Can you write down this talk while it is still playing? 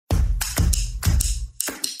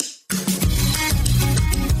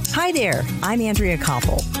Hi there, I'm Andrea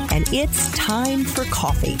Koppel, and it's time for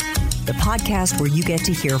coffee, the podcast where you get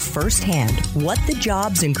to hear firsthand what the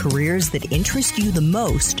jobs and careers that interest you the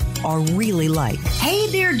most are really like. Hey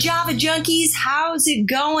there, Java Junkies. How's it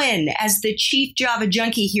going? As the chief Java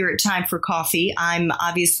Junkie here at Time for Coffee, I'm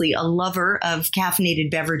obviously a lover of caffeinated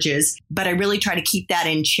beverages, but I really try to keep that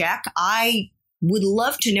in check. I would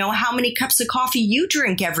love to know how many cups of coffee you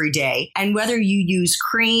drink every day and whether you use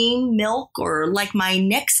cream, milk, or like my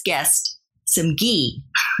next guest, some ghee.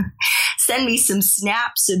 Send me some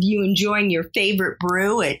snaps of you enjoying your favorite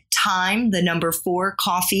brew at Time, the number 4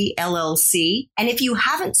 Coffee LLC. And if you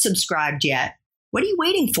haven't subscribed yet, what are you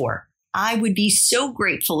waiting for? I would be so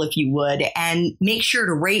grateful if you would, and make sure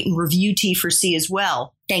to rate and review T4C as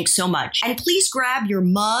well. Thanks so much. And please grab your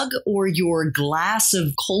mug or your glass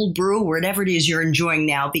of cold brew, whatever it is you're enjoying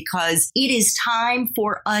now, because it is time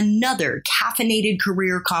for another caffeinated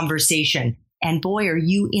career conversation. And boy, are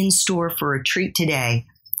you in store for a treat today.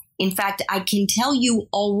 In fact, I can tell you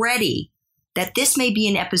already that this may be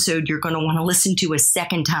an episode you're going to want to listen to a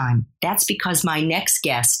second time. That's because my next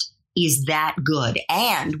guest is that good.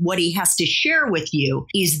 And what he has to share with you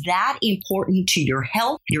is that important to your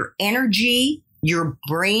health, your energy, your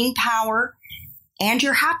brain power, and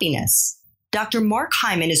your happiness. Dr. Mark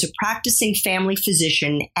Hyman is a practicing family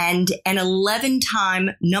physician and an 11-time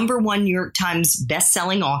 #1 New York Times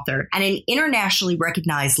bestselling author and an internationally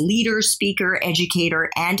recognized leader, speaker, educator,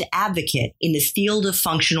 and advocate in the field of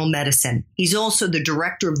functional medicine. He's also the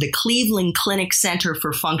director of the Cleveland Clinic Center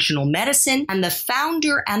for Functional Medicine and the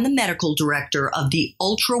founder and the medical director of the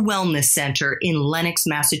Ultra Wellness Center in Lenox,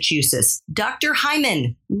 Massachusetts. Dr.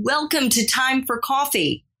 Hyman, welcome to Time for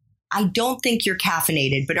Coffee. I don't think you're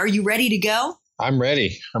caffeinated, but are you ready to go? I'm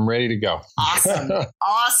ready. I'm ready to go. Awesome.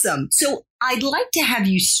 Awesome. So I'd like to have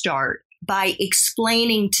you start by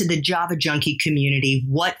explaining to the Java Junkie community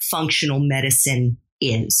what functional medicine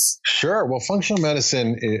is. Sure. Well, functional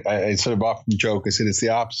medicine, I sort of often joke, I said it's the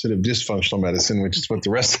opposite of dysfunctional medicine, which is what the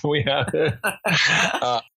rest of we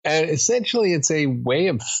have. And essentially, it's a way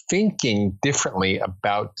of thinking differently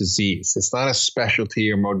about disease. It's not a specialty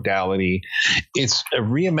or modality. It's a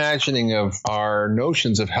reimagining of our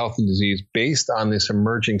notions of health and disease based on this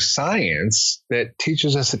emerging science that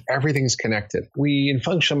teaches us that everything's connected. We, in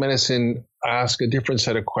functional medicine, ask a different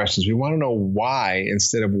set of questions. We want to know why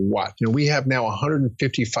instead of what. We have now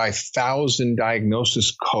 155,000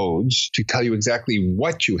 diagnosis codes to tell you exactly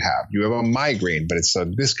what you have. You have a migraine, but it's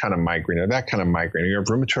this kind of migraine or that kind of migraine. Or you have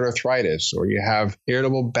rheumatoid arthritis, or you have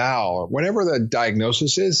irritable bowel, or whatever the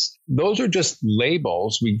diagnosis is. Those are just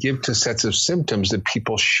labels we give to sets of symptoms that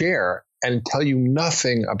people share and tell you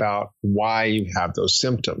nothing about why you have those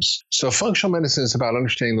symptoms. So functional medicine is about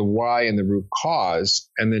understanding the why and the root cause,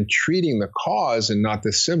 and then treating the cause and not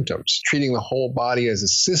the symptoms, treating the whole body as a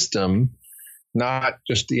system, not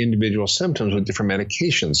just the individual symptoms with different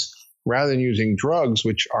medications. Rather than using drugs,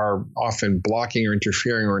 which are often blocking or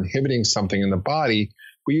interfering or inhibiting something in the body,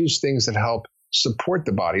 we use things that help support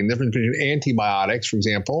the body. And the difference between antibiotics, for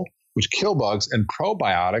example, which kill bugs, and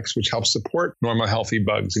probiotics, which help support normal, healthy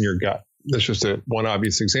bugs in your gut. That's just one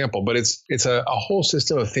obvious example, but it's a whole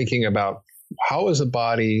system of thinking about how is the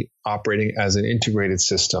body operating as an integrated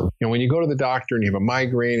system. When you go to the doctor and you have a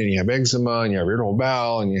migraine and you have eczema and you have irritable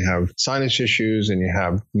bowel and you have sinus issues and you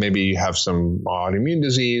have some autoimmune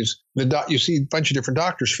disease, you see a bunch of different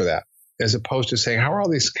doctors for that, as opposed to saying, how are all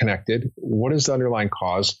these connected? What is the underlying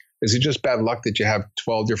cause? Is it just bad luck that you have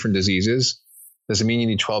 12 different diseases? Does it mean you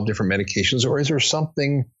need 12 different medications? Or is there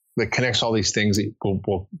something that connects all these things that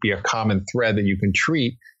will be a common thread that you can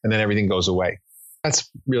treat, and then everything goes away?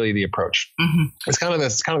 That's really the approach. Mm-hmm. It's kind of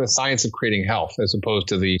the science of creating health as opposed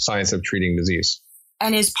to the science of treating disease.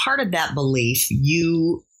 And as part of that belief,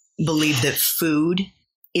 you believe that food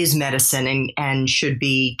is medicine and should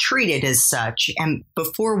be treated as such. And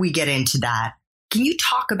before we get into that, can you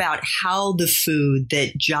talk about how the food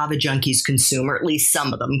that Java Junkies consume, or at least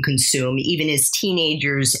some of them consume, even as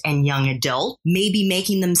teenagers and young adults, may be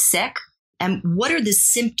making them sick? And what are the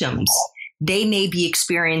symptoms they may be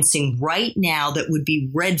experiencing right now that would be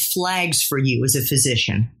red flags for you as a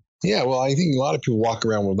physician? Yeah, well, I think a lot of people walk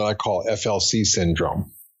around with what I call FLC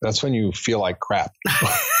syndrome. That's when you feel like crap.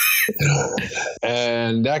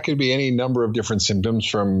 And that could be any number of different symptoms,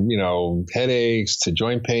 from, headaches to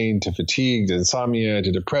joint pain to fatigue to insomnia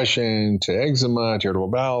to depression to eczema to irritable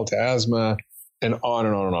bowel to asthma and on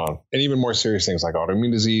and on and on. And even more serious things like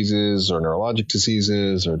autoimmune diseases or neurologic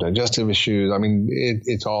diseases or digestive issues. I mean,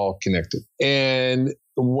 it's all connected. And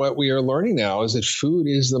what we are learning now is that food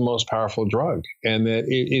is the most powerful drug, and that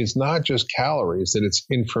it is not just calories, that it's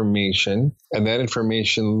information, and that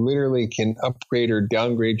information literally can upgrade or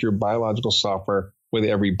downgrade your biological software with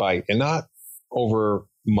every bite, and not over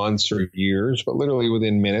months or years, but literally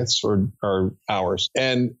within minutes or hours.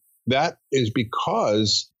 And that is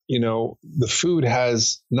because, the food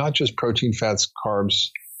has not just protein, fats, carbs,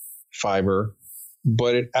 fiber,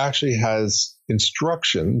 but it actually has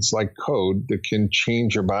instructions like code that can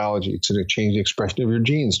change your biology. It's going to change the expression of your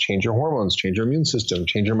genes, change your hormones, change your immune system,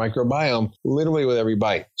 change your microbiome, literally with every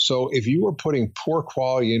bite. So if you were putting poor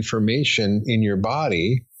quality information in your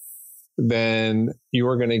body, then you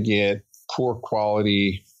are going to get poor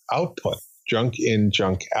quality output. Junk in,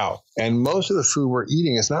 junk out. And most of the food we're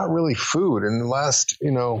eating is not really food. In the last,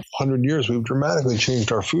 100 years, we've dramatically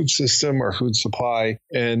changed our food system, our food supply.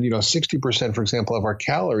 And, 60%, for example, of our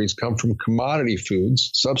calories come from commodity foods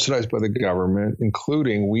subsidized by the government,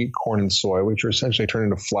 including wheat, corn, and soy, which are essentially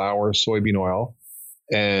turned into flour, soybean oil,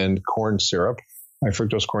 and corn syrup, high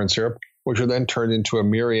fructose corn syrup, which are then turned into a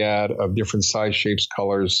myriad of different size, shapes,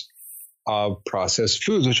 colors of processed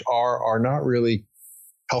foods, which are not really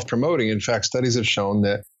health promoting. In fact, studies have shown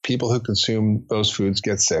that people who consume those foods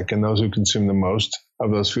get sick, and those who consume the most of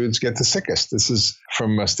those foods get the sickest. This is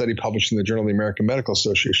from a study published in the Journal of the American Medical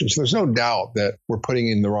Association. So there's no doubt that we're putting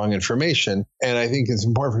in the wrong information. And I think it's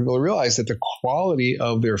important for people to realize that the quality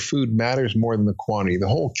of their food matters more than the quantity. The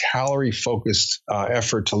whole calorie-focused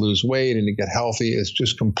effort to lose weight and to get healthy is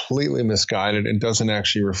just completely misguided and doesn't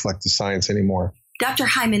actually reflect the science anymore. Dr.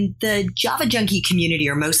 Hyman, the Java Junkie community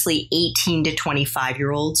are mostly 18 to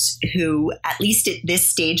 25-year-olds who, at least at this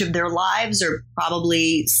stage of their lives, are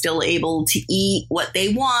probably still able to eat what they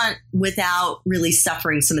want without really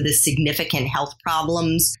suffering some of the significant health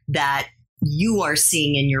problems that you are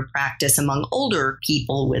seeing in your practice among older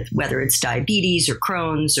people with whether it's diabetes or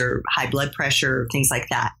Crohn's or high blood pressure, things like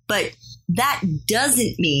that. But that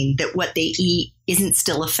doesn't mean that what they eat isn't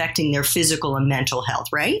still affecting their physical and mental health,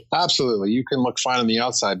 right? Absolutely. You can look fine on the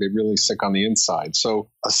outside, but really sick on the inside. So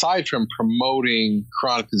aside from promoting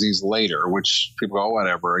chronic disease later, which people go,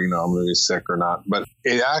 whatever, I'm really sick or not, but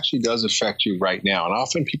it actually does affect you right now. And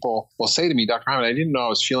often people will say to me, Dr. Hyman, I didn't know I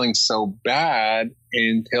was feeling so bad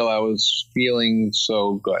until I was feeling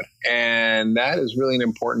so good. And that is really an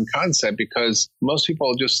important concept because most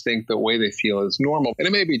people just think the way they feel is normal. And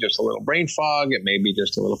it may be just a little brain fog. It may be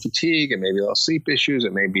just a little fatigue. It may be a little sleep issues.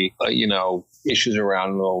 It may be, issues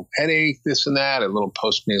around a little headache, this and that, a little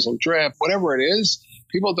postnasal drip, whatever it is.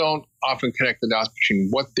 People don't often connect the dots between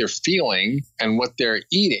what they're feeling and what they're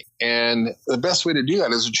eating. And the best way to do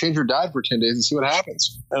that is to change your diet for 10 days and see what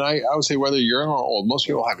happens. And I would say whether you're young or old, most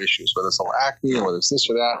people have issues, whether it's a little acne or whether it's this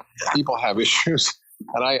or that. People have issues.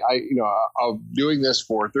 And I of doing this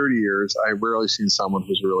for 30 years, I've rarely seen someone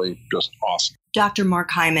who's really just awesome. Dr. Mark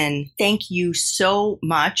Hyman, thank you so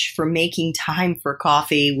much for making time for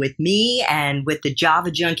coffee with me and with the Java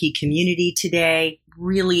Junkie community today.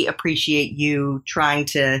 Really appreciate you trying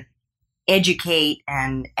to educate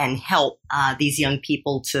and help these young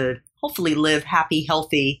people to hopefully live happy,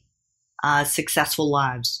 healthy, successful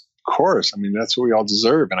lives. Of course. I mean, that's what we all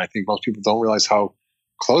deserve. And I think most people don't realize how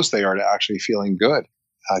close they are to actually feeling good.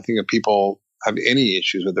 I think if people have any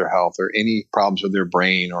issues with their health or any problems with their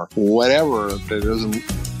brain or whatever that doesn't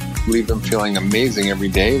leave them feeling amazing every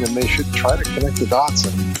day, then they should try to connect the dots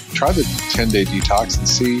and try the 10-day detox and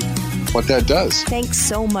see what that does. Thanks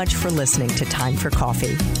so much for listening to Time for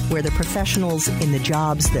Coffee, where the professionals in the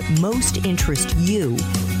jobs that most interest you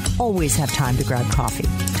always have time to grab coffee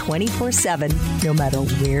 24/7, no matter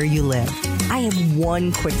where you live. I have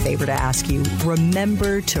one quick favor to ask you.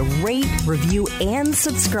 Remember to rate, review, and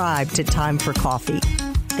subscribe to Time for Coffee.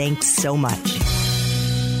 Thanks so much.